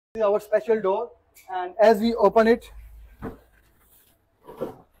This is our special door, and as we open it,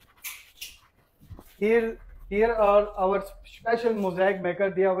 here are our special mosaic maker.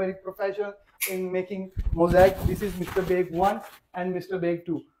 They are very professional in making mosaic. This is Mr. Beg 1 and Mr. Beg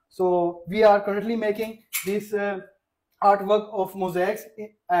 2. So we are currently making this artwork of mosaics,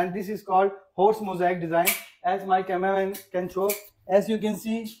 and this is called horse mosaic design. As my cameraman can show, as you can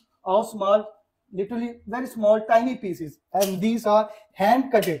see, all small, literally very small, tiny pieces, and these are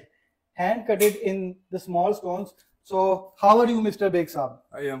hand cutted in the small stones. So how are you, Mr. Beg Saab?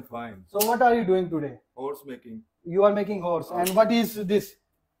 I am fine. So what are you doing today? Horse making. You are making horse. And what is this?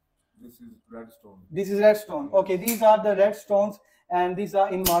 This is redstone. This is redstone. Okay, these are the red stones, and these are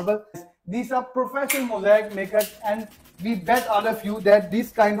in marble. These are professional mosaic makers, and we bet all of you that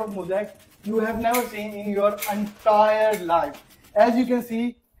this kind of mosaic you have never seen in your entire life. As you can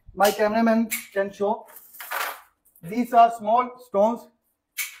see, my cameraman can show, these are small stones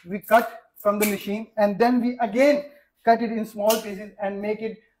we cut from the machine, and then we again cut it in small pieces and make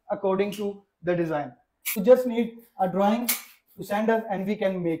it according to the design. You just need a drawing to send us, and we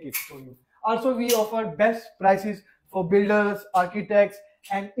can make it for you. Also, we offer best prices for builders, architects,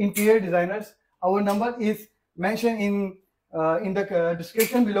 and interior designers. Our number is mentioned in the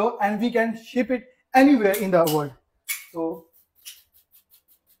description below, and we can ship it anywhere in the world. So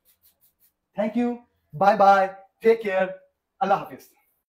thank you, bye bye, take care, Allah Hafiz.